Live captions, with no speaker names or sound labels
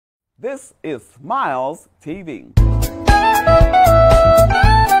This is Smiles TV.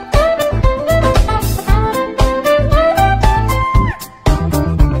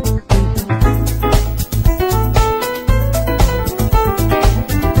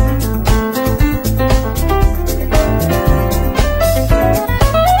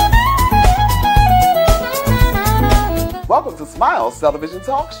 Welcome to Smiles Television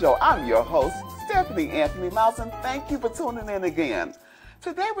Talk Show. I'm your host, Stephanie Anthony Miles, and thank you for tuning in again.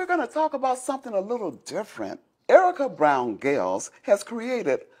 Today we're going to talk about something a little different. Erica Brown Gayles has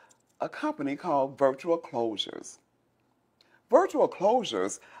created a company called Virtual Closures. Virtual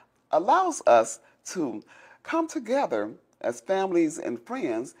Closures allows us to come together as families and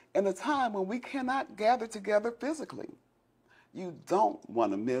friends in a time when we cannot gather together physically. You don't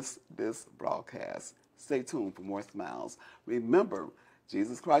want to miss this broadcast. Stay tuned for more smiles. Remember,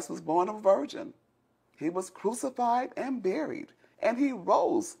 Jesus Christ was born of a virgin. He was crucified and buried, and he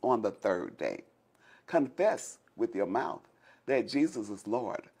rose on the third day. Confess with your mouth that Jesus is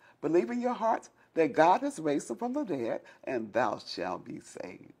Lord. Believe in your heart that God has raised him from the dead, and thou shalt be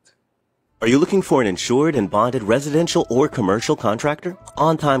saved. Are you looking for an insured and bonded residential or commercial contractor?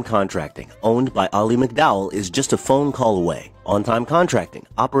 On Time Contracting, owned by Ali McDowell, is just a phone call away. On Time Contracting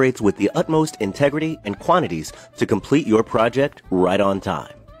operates with the utmost integrity and quantities to complete your project right on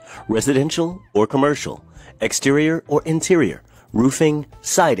time. Residential or commercial, exterior or interior, roofing,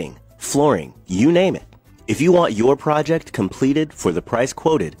 siding, flooring, you name it. If you want your project completed for the price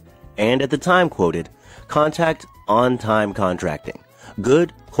quoted and at the time quoted, contact On Time Contracting.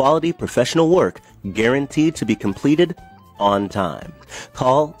 Good, quality, professional work guaranteed to be completed on time.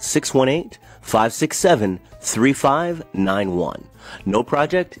 Call 618-567-3591. No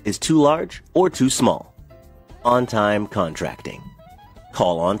project is too large or too small. On Time Contracting.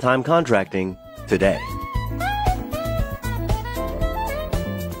 Call On Time Contracting today.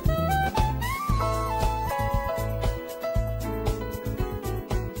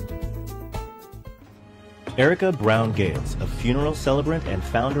 Erica Brown Gayles, a funeral celebrant and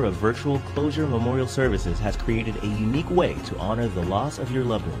founder of Virtual Closure Memorial Services, has created a unique way to honor the loss of your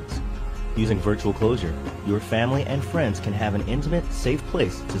loved ones. Using Virtual Closure, your family and friends can have an intimate, safe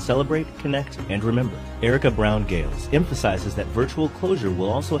place to celebrate, connect, and remember. Erica Brown Gayles emphasizes that Virtual Closure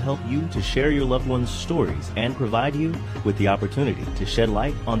will also help you to share your loved ones' stories and provide you with the opportunity to shed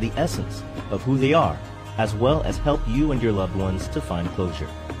light on the essence of who they are, as well as help you and your loved ones to find closure.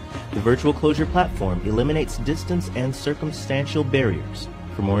 The Virtual Closure platform eliminates distance and circumstantial barriers.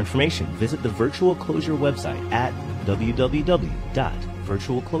 For more information, visit the Virtual Closure website at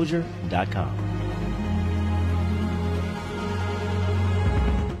www.virtualclosure.com.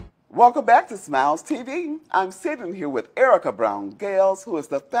 Welcome back to Smiles TV. I'm sitting here with Erica Brown Gayles, who is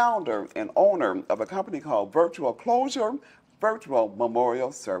the founder and owner of a company called Virtual Closure, Virtual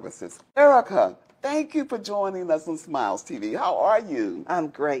Memorial Services. Erica, thank you for joining us on Smiles TV. How are you? I'm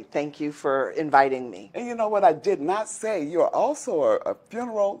great. Thank you for inviting me. And you know what I did not say? You're also a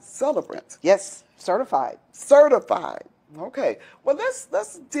funeral celebrant. Yes, certified. Certified. Okay. Well,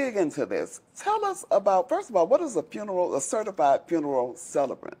 let's dig into this. Tell us about, first of all, what is a certified funeral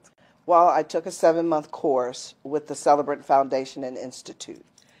celebrant? Well, I took a 7-month course with the Celebrant Foundation and Institute,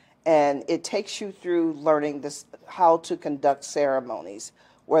 and it takes you through learning how to conduct ceremonies,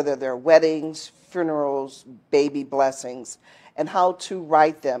 whether they're weddings, funerals, baby blessings, and how to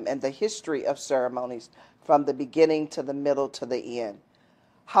write them and the history of ceremonies from the beginning to the middle to the end.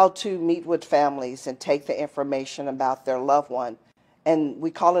 How to meet with families and take the information about their loved one, and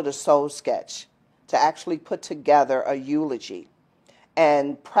we call it a soul sketch, to actually put together a eulogy.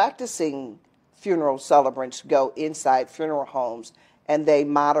 And practicing funeral celebrants go inside funeral homes and they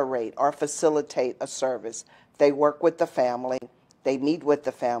moderate or facilitate a service. They work with the family. They meet with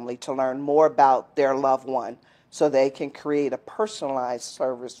the family to learn more about their loved one so they can create a personalized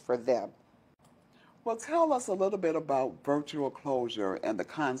service for them. Well, tell us a little bit about Virtual Closure and the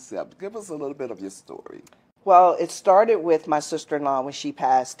concept. Give us a little bit of your story. Well, it started with my sister-in-law when she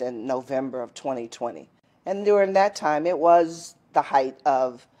passed in November of 2020. And during that time, it was the height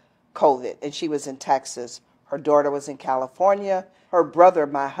of COVID, and she was in Texas. Her daughter was in California. Her brother,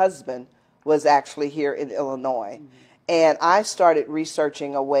 my husband, was actually here in Illinois. Mm-hmm. And I started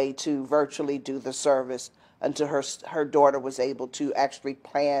researching a way to virtually do the service until her daughter was able to actually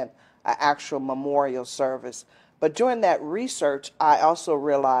plan an actual memorial service. But during that research, I also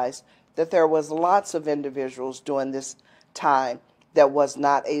realized that there was lots of individuals during this time that was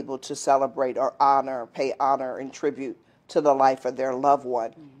not able to celebrate or honor, pay honor and tribute to the life of their loved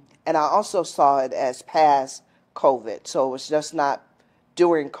one. Mm-hmm. And I also saw it as past COVID. So it was just not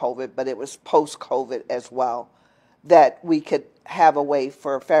during COVID, but it was post-COVID as well, that we could have a way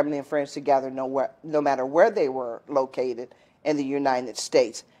for family and friends to gather no matter where they were located in the United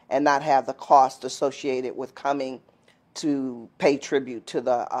States, and not have the cost associated with coming to pay tribute to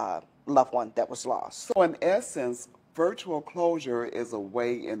the loved one that was lost. So in essence, virtual closure is a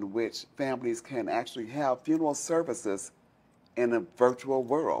way in which families can actually have funeral services in a virtual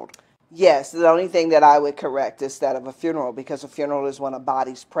world. Yes, the only thing that I would correct is that of a funeral, because a funeral is when a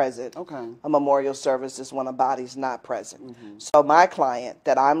body's present. Okay. A memorial service is when a body's not present. So my client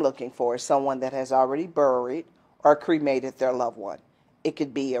that I'm looking for is someone that has already buried or cremated their loved one. It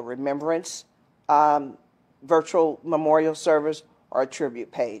could be a remembrance virtual memorial service or a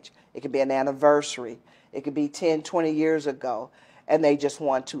tribute page. It could be an anniversary. It could be 10, 20 years ago, and they just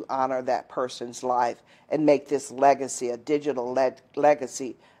want to honor that person's life and make this legacy, a digital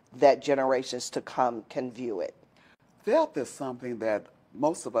legacy that generations to come can view it. Death is something that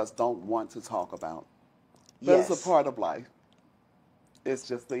most of us don't want to talk about, but Yes. it's a part of life. It's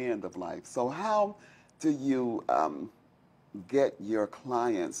just the end of life. So how do you get your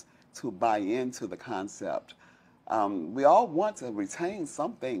clients to buy into the concept? We all want to retain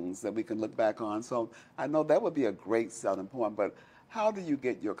some things that we can look back on, so I know that would be a great selling point, but how do you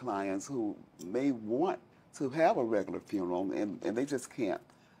get your clients who may want to have a regular funeral and they just can't?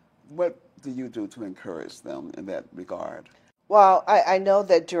 What do you do to encourage them in that regard? Well, I know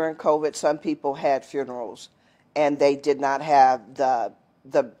that during COVID, some people had funerals and they did not have the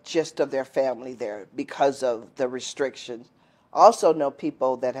gist of their family there because of the restrictions. I also know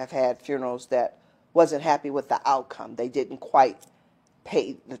people that have had funerals that wasn't happy with the outcome. They didn't quite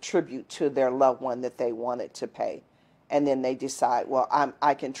pay the tribute to their loved one that they wanted to pay. And then they decide, well,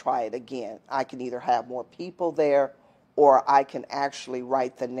 I can try it again. I can either have more people there, or I can actually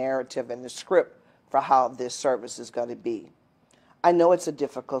write the narrative and the script for how this service is going to be. I know it's a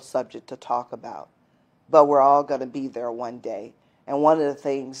difficult subject to talk about, but we're all going to be there one day. And one of the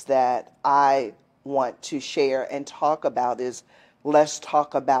things that I want to share and talk about is, let's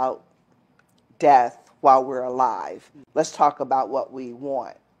talk about death while we're alive. Let's talk about what we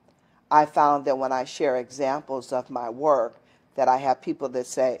want. I found that when I share examples of my work, that I have people that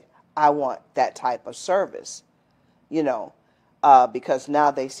say, I want that type of service, because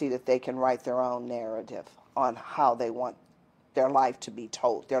now they see that they can write their own narrative on how they want their life to be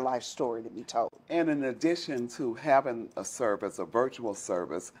told, their life story to be told. And in addition to having a service, a virtual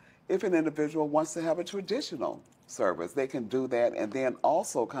service, if an individual wants to have a traditional service, they can do that and then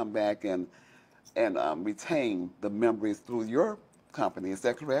also come back and retain the memories through your company. Is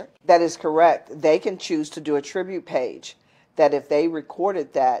that correct? That is correct. They can choose to do a tribute page that if they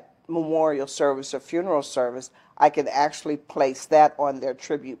recorded that memorial service or funeral service, I can actually place that on their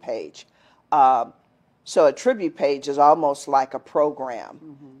tribute page. So a tribute page is almost like a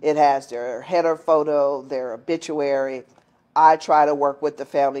program. It has their header photo, their obituary. I try to work with the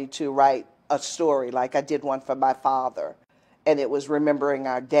family to write a story, like I did one for my father, and it was remembering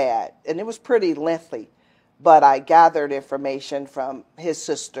our dad. And it was pretty lengthy, but I gathered information from his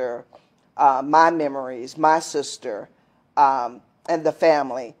sister, my memories, my sister, and the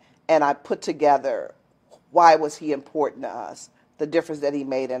family, and I put together why was he important to us, the difference that he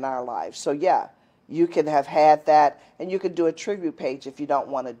made in our lives. So yeah, you can have had that, and you can do a tribute page if you don't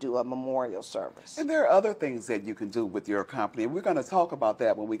want to do a memorial service. And there are other things that you can do with your company, and we're going to talk about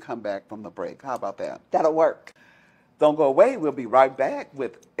that when we come back from the break. How about that? That'll work. Don't go away. We'll be right back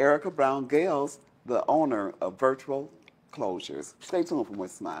with Erica Brown Gayles, the owner of Virtual Closures. Stay tuned for more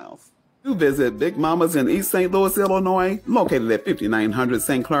smiles. You visit Big Mama's in East St. Louis, Illinois, located at 5900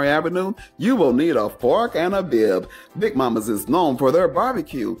 St. Clair Avenue. You will need a fork and a bib. Big Mama's is known for their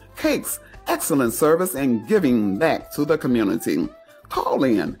barbecue, cakes, excellent service, and giving back to the community. Call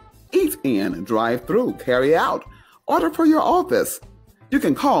in, eat in, drive through, carry out, order for your office. You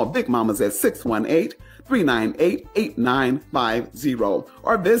can call Big Mama's at 618-398-8950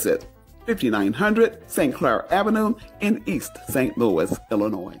 or visit 5900 St. Clair Avenue in East St. Louis,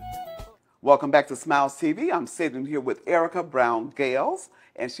 Illinois. Welcome back to Smiles TV. I'm sitting here with Erica Brown Gayles,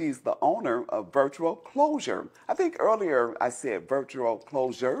 and she's the owner of Virtual Closure. I think earlier I said Virtual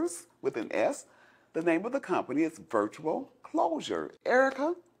Closures with an S. The name of the company is Virtual Closure.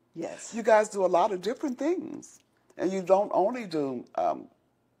 Erica? Yes. You guys do a lot of different things, and you don't only do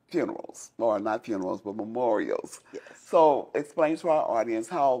funerals, or not funerals, but memorials. Yes. So explain to our audience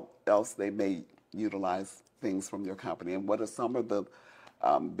how else they may utilize things from your company, and what are some of the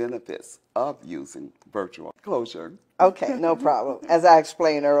benefits of using virtual closure. Okay, no problem. As I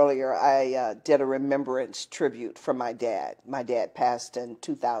explained earlier, I did a remembrance tribute for my dad. My dad passed in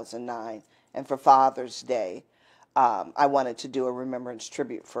 2009, and for Father's Day, I wanted to do a remembrance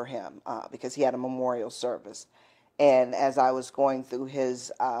tribute for him because he had a memorial service. And as I was going through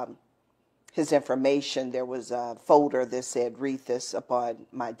his information, there was a folder that said, "Read this upon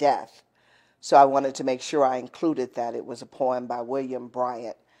my death." So I wanted to make sure I included that. It was a poem by William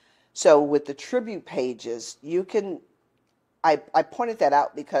Bryant. So with the tribute pages, you can, I pointed that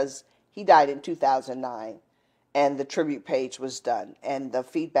out because he died in 2009 and the tribute page was done. And the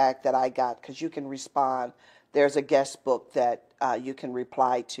feedback that I got, because you can respond, there's a guest book that you can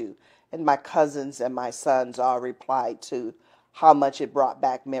reply to. And my cousins and my sons all replied to how much it brought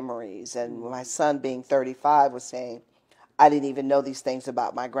back memories. And my son, being 35, was saying, "I didn't even know these things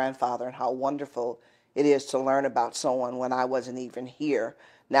about my grandfather, and how wonderful it is to learn about someone when I wasn't even here.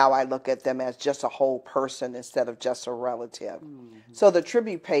 Now I look at them as just a whole person instead of just a relative." So the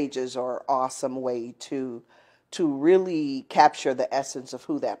tribute pages are an awesome way to really capture the essence of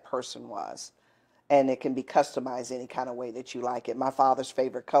who that person was. And it can be customized any kind of way that you like it. My father's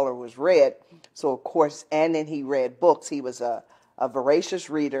favorite color was red. So, of course, and then he read books. He was a voracious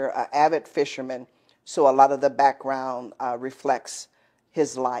reader, an avid fisherman. So a lot of the background reflects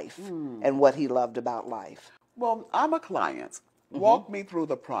his life and what he loved about life. Well, I'm a client. Walk me through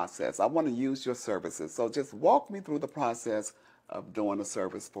the process. I want to use your services. So just walk me through the process of doing a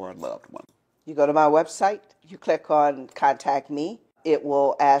service for a loved one. You go to my website, you click on Contact Me. It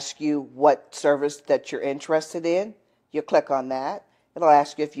will ask you what service that you're interested in. You click on that. It'll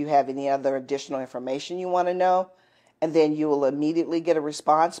ask you if you have any other additional information you want to know. And then you will immediately get a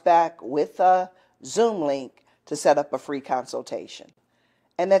response back with a Zoom link to set up a free consultation.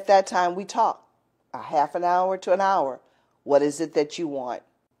 And at that time, we talk a half an hour to an hour. What is it that you want?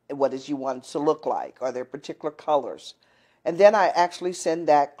 What does you want it to look like? Are there particular colors? And then I actually send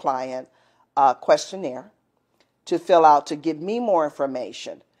that client a questionnaire to fill out to give me more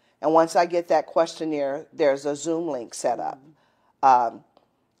information. And once I get that questionnaire, there's a Zoom link set up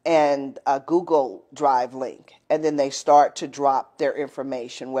and a Google Drive link. And then they start to drop their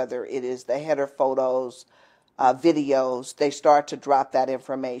information, whether it is the header photos, videos. They start to drop that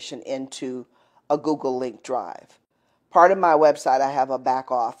information into a Google Link Drive. Part of my website, I have a back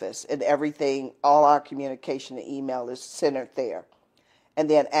office, and everything, all our communication and email is centered there. And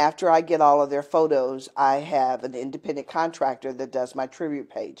then after I get all of their photos, I have an independent contractor that does my tribute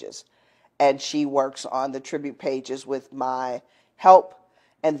pages. And she works on the tribute pages with my help.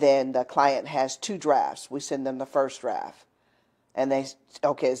 And then the client has 2 drafts. We send them the first draft. And they,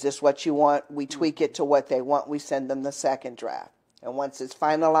 okay, is this what you want? We tweak it to what they want. We send them the second draft. And once it's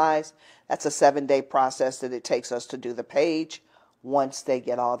finalized, that's a 7-day process that it takes us to do the page once they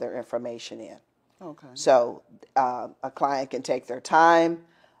get all their information in. Okay. So a client can take their time,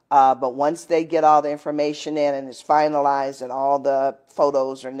 but once they get all the information in and it's finalized and all the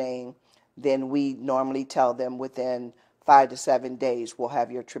photos are named, then we normally tell them within 5 to 7 days we'll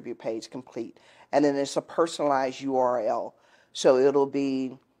have your tribute page complete. And then it's a personalized URL. So it'll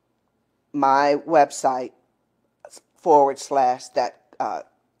be my website / that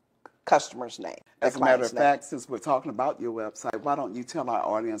customer's name. As a matter of fact, since we're talking about your website, why don't you tell our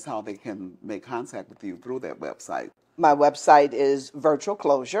audience how they can make contact with you through that website? My website is Virtual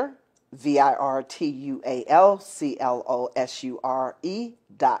Closure,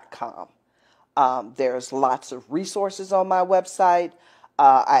 virtualclosure.com. There's lots of resources on my website.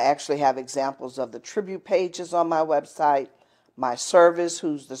 I actually have examples of the tribute pages on my website, my service,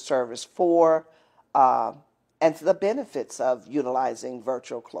 who's the service for, and the benefits of utilizing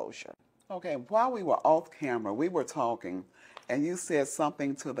virtual closure. Okay, while we were off camera, we were talking, and you said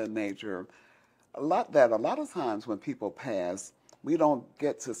something to the nature a lot of times when people pass, we don't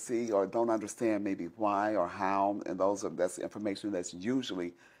get to see or don't understand maybe why or how, and that's information that's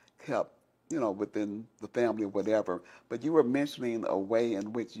usually kept, within the family or whatever. But you were mentioning a way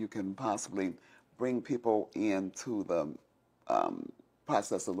in which you can possibly bring people into the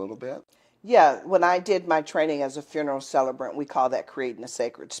process a little bit. Yeah, when I did my training as a funeral celebrant, we call that creating a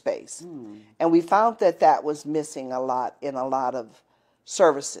sacred space. And we found that was missing a lot in a lot of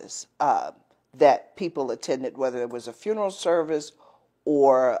services that people attended, whether it was a funeral service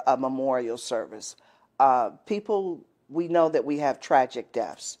or a memorial service. We know that we have tragic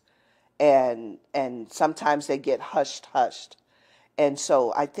deaths, and sometimes they get hushed. And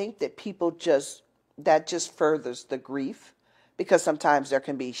so I think that that just furthers the grief, because sometimes there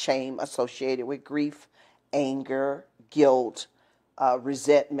can be shame associated with grief, anger, guilt,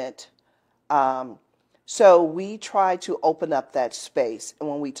 resentment. So we try to open up that space, and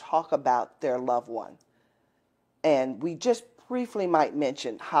when we talk about their loved one, and we just briefly might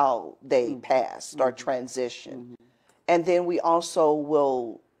mention how they passed or transitioned. And then we also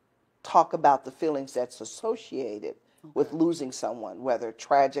will talk about the feelings that's associated with losing someone, whether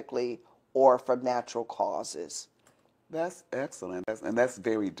tragically or from natural causes. That's excellent. And that's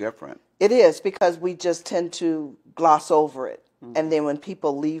very different. It is, because we just tend to gloss over it. And then when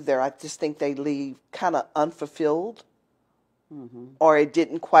people leave there, I just think they leave kind of unfulfilled, or it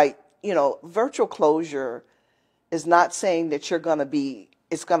didn't quite, virtual closure is not saying that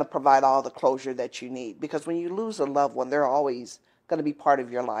it's going to provide all the closure that you need. Because when you lose a loved one, they're always going to be part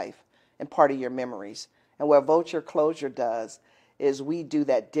of your life and part of your memories. And what virtual closure does is we do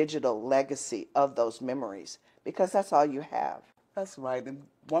that digital legacy of those memories, because that's all you have. That's right. And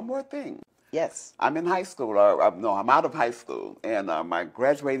one more thing. Yes. I'm in high school, I'm out of high school, and my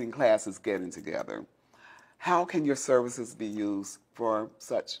graduating class is getting together. How can your services be used for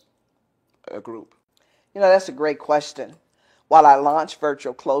such a group? That's a great question. While I launched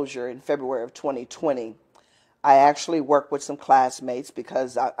Virtual Closure in February of 2020, I actually worked with some classmates,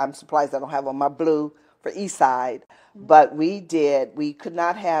 because I'm surprised I don't have on my blue for Eastside, but we could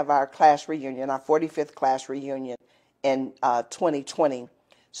not have our class reunion, our 45th class reunion in 2020.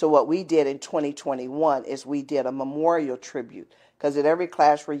 So what we did in 2021 is we did a memorial tribute, because at every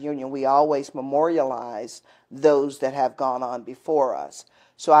class reunion we always memorialize those that have gone on before us.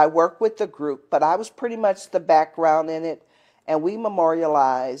 So I worked with the group, but I was pretty much the background in it, and we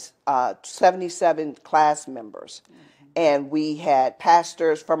memorialized 77 class members. And we had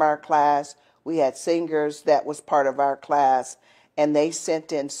pastors from our class, we had singers that was part of our class, and they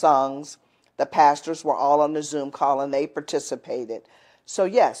sent in songs. The pastors were all on the Zoom call, and they participated. So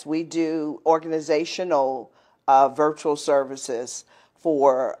yes, we do organizational virtual services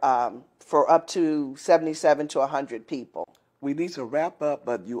for up to 77 to 100 people. We need to wrap up,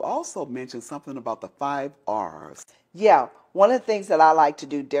 but you also mentioned something about the 5 R's. Yeah, one of the things that I like to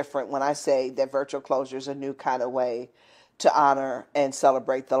do different when I say that virtual closure is a new kind of way to honor and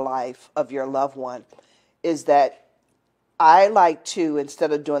celebrate the life of your loved one is that I like to,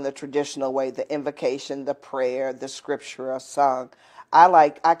 instead of doing the traditional way, the invocation, the prayer, the scripture, a song,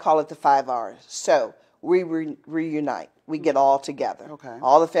 I call it the 5 R's. So we reunite. We get all together. Okay.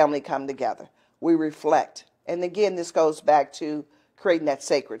 All the family come together. We reflect. And again, this goes back to creating that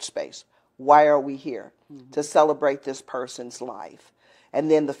sacred space. Why are we here? To celebrate this person's life.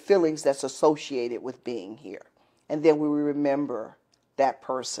 And then the feelings that's associated with being here. And then we remember that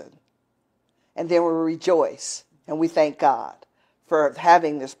person. And then we rejoice and we thank God for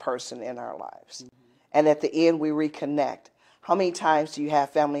having this person in our lives. And at the end, we reconnect. How many times do you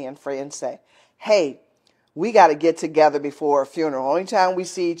have family and friends say, hey, we got to get together before a funeral? Only time we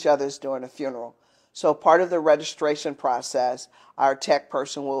see each other is during a funeral. So part of the registration process, our tech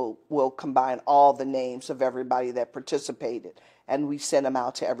person will combine all the names of everybody that participated, and we send them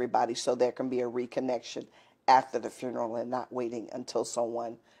out to everybody so there can be a reconnection after the funeral and not waiting until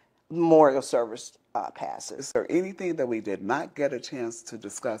someone memorial service passes. Is there anything that we did not get a chance to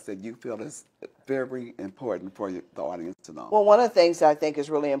discuss that you feel is very important for the audience to know? Well, one of the things that I think is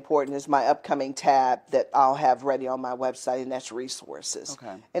really important is my upcoming tab that I'll have ready on my website, and that's resources.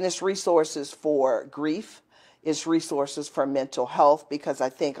 Okay. And it's resources for grief. It's resources for mental health, because I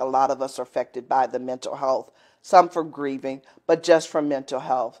think a lot of us are affected by the mental health, some from grieving, but just from mental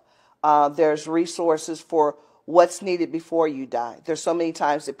health. There's resources for what's needed before you die. There's so many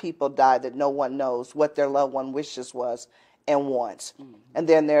times that people die that no one knows what their loved one wishes was and wants. And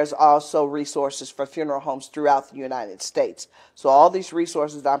then there's also resources for funeral homes throughout the United States. So all these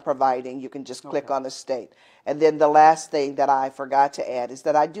resources I'm providing, you can just click on the state. And then the last thing that I forgot to add is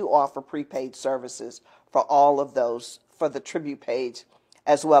that I do offer prepaid services for all of those, for the tribute page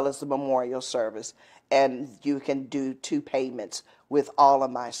as well as the memorial service. And you can do 2 payments with all of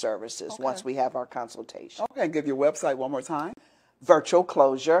my services once we have our consultation. Okay, give your website one more time.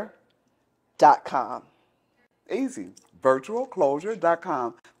 virtualclosure.com. Easy.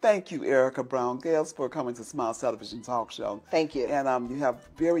 virtualclosure.com. Thank you, Erica Brown Gayles, for coming to Smiles Television Talk Show. Thank you. And you have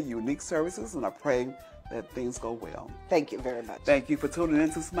very unique services, and I pray that things go well. Thank you very much. Thank you for tuning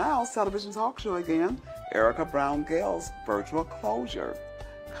in to Smiles Television Talk Show again. Erica Brown Gayles, Virtual Closure.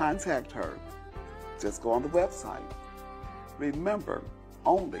 Contact her. Just go on the website. Remember,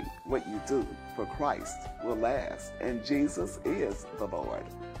 only what you do for Christ will last, and Jesus is the Lord.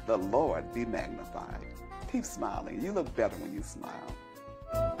 The Lord be magnified. Keep smiling. You look better when you smile.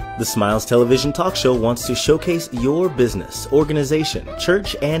 The Smiles Television Talk Show wants to showcase your business, organization,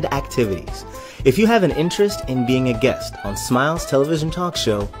 church, and activities. If you have an interest in being a guest on Smiles Television Talk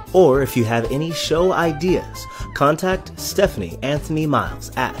Show, or if you have any show ideas, contact Stephanie Anthony Miles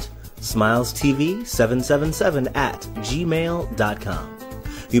at smilestv777@gmail.com.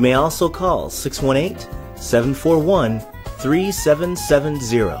 You may also call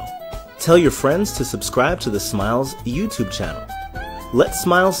 618-741-3770. Tell your friends to subscribe to the Smiles YouTube channel. Let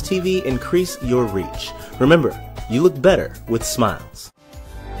Smiles TV increase your reach. Remember, You look better with smiles.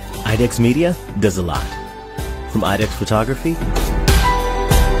 IDEX Media does a lot. From IDEX Photography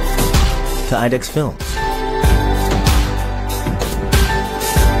to IDEX Films.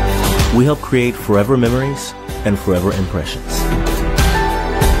 We help create forever memories and forever impressions.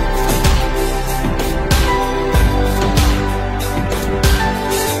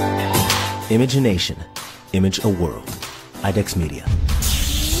 Image a nation, image a world. IDEX Media.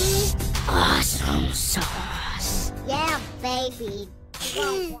 Awesome sauce. Yeah, baby.